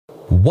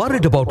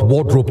Worried about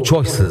wardrobe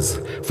choices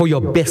for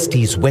your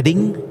bestie's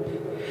wedding?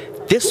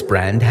 This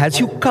brand has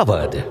you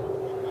covered.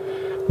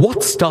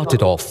 What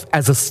started off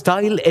as a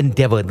style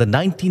endeavor in the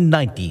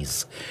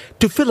 1990s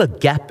to fill a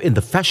gap in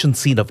the fashion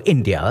scene of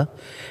India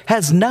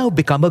has now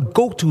become a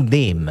go-to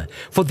name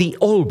for the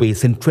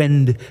always in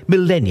trend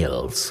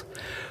millennials.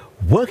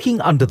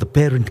 Working under the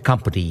parent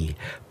company,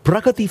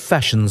 Pragati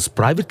Fashions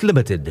Private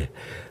Limited,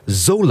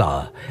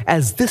 Zola,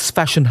 as this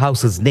fashion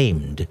house is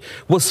named,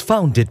 was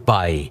founded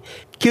by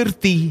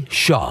Kirti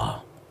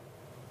Shah.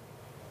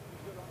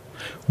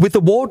 With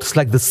awards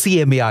like the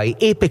CMAI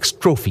Apex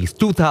Trophies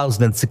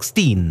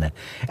 2016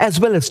 as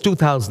well as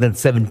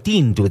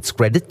 2017 to its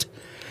credit,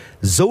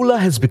 Zola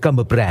has become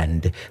a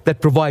brand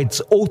that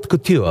provides haute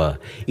couture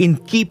in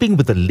keeping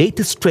with the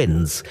latest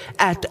trends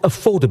at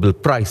affordable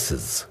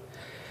prices.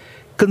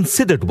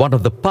 Considered one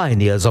of the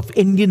pioneers of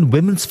Indian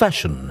women's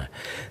fashion,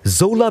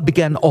 Zola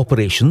began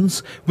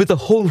operations with a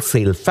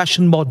wholesale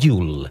fashion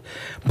module,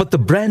 but the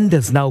brand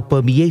has now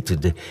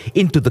permeated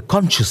into the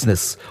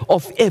consciousness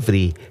of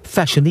every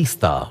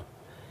fashionista.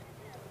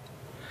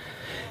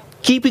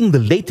 Keeping the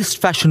latest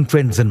fashion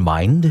trends in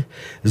mind,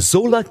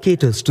 Zola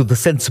caters to the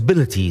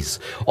sensibilities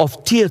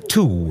of Tier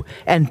 2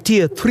 and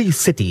Tier 3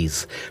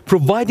 cities,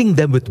 providing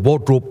them with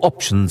wardrobe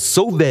options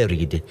so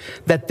varied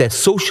that their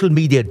social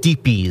media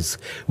DPs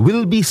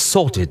will be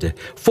sorted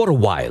for a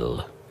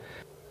while.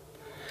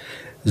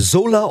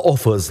 Zola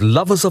offers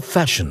lovers of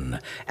fashion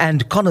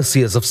and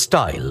connoisseurs of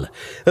style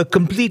a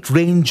complete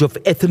range of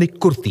ethnic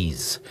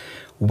kurtis,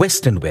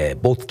 Western wear,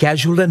 both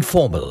casual and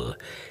formal,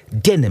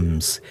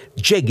 denims,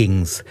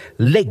 jeggings,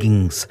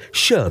 leggings,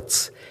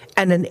 shirts,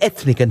 and an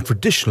ethnic and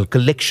traditional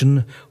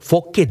collection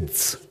for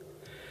kids.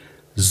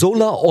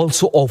 Zola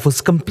also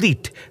offers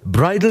complete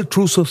bridal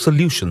trousseau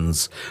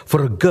solutions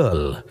for a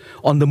girl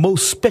on the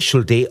most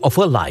special day of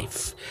her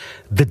life,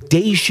 the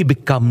day she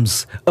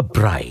becomes a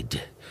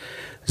bride.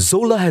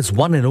 Zola has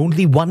one and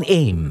only one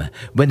aim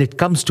when it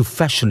comes to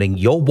fashioning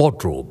your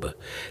wardrobe.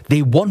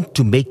 They want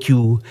to make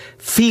you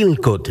feel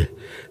good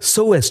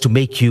so as to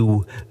make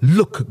you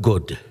look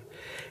good.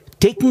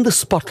 Taking the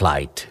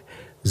spotlight,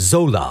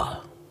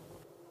 Zola.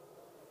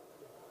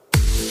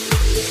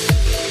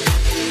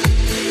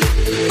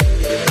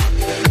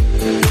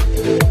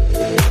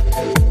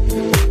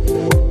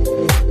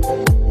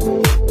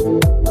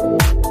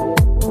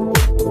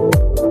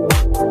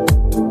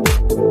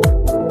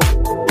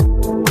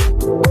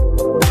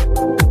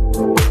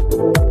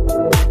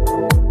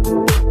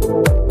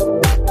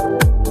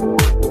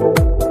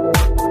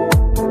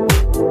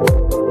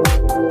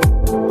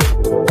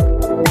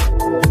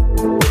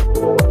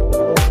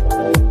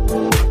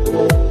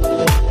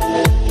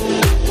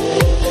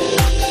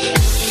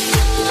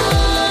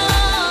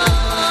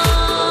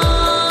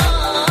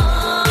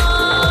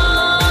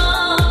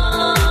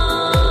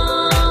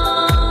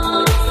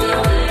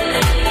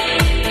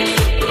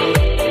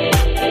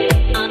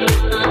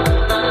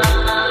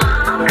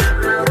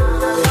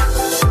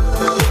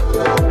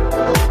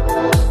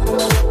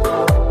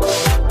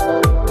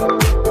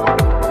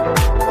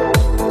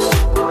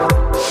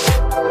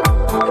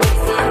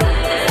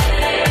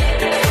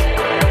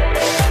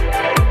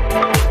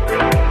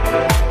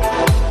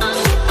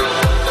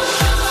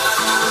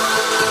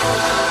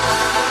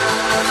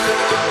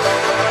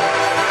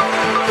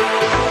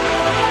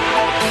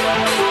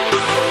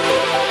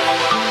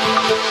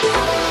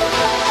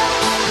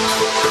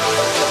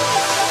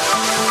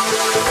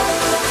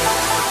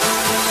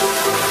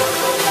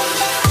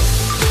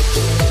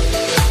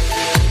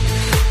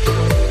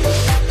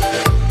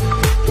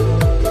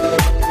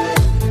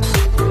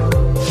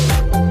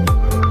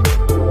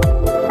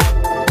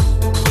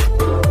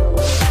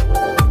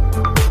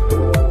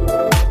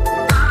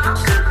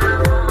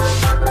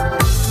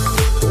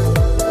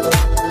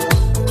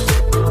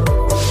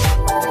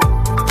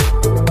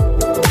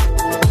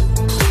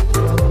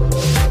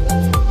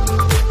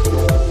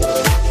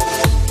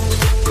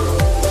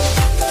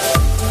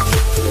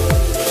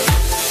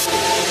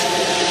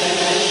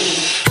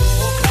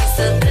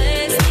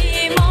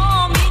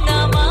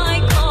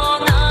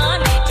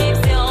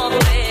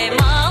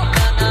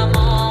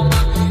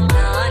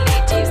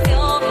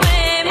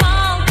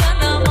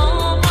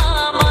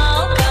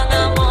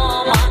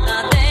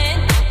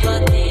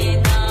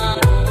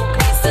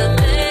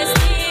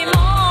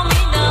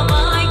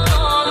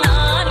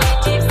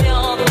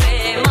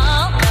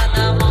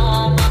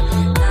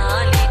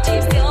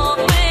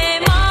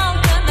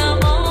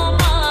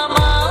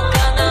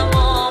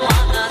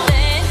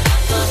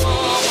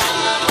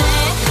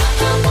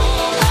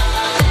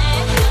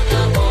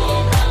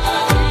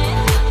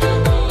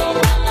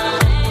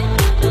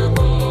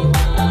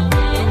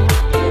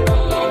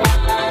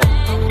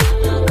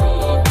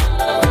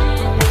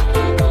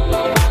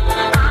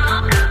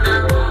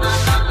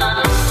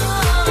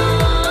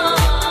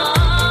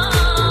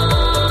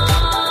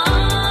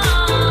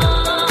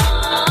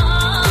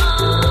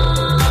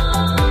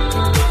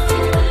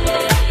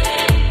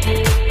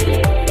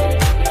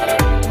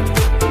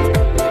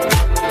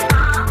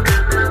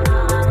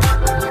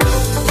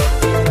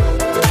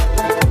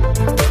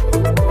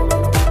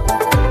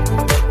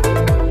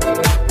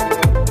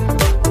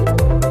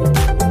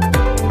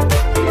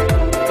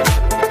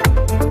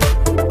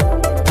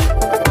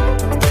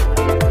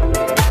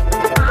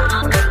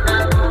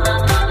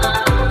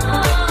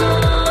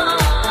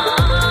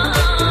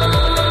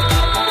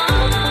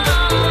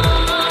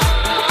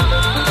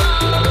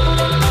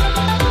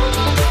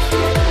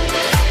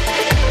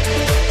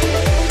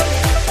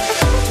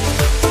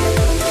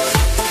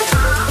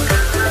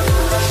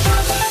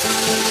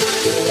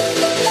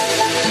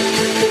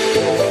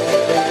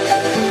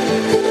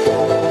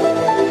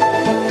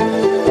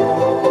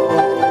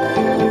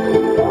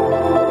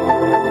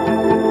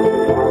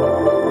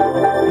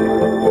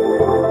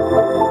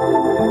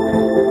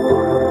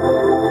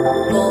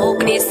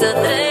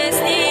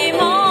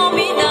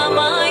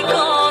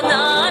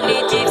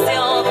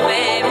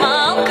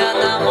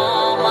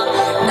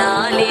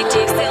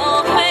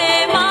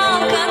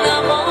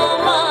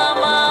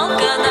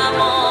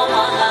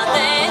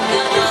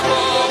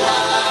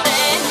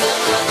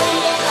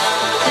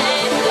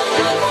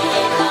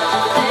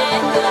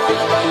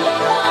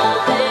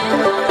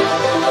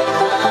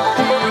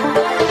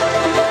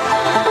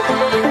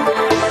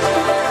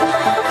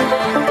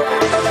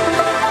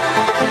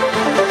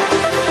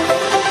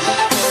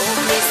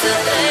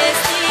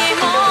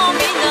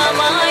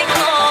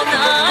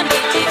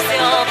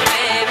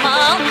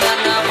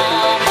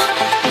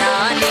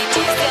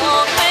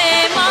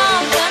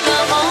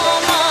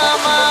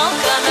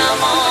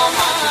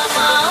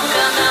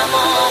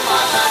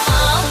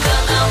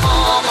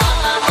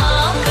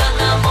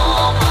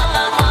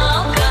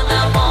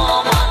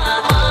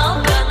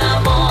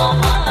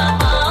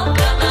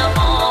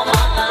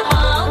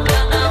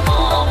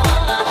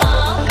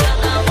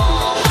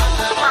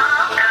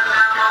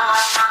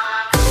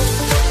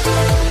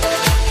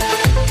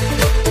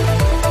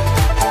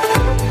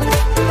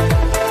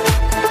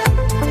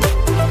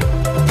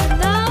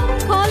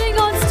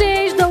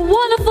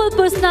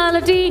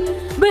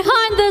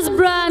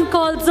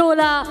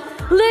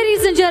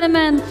 Ladies and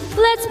gentlemen,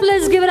 let's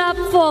please give it up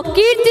for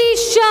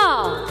Kirti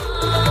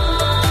Shah.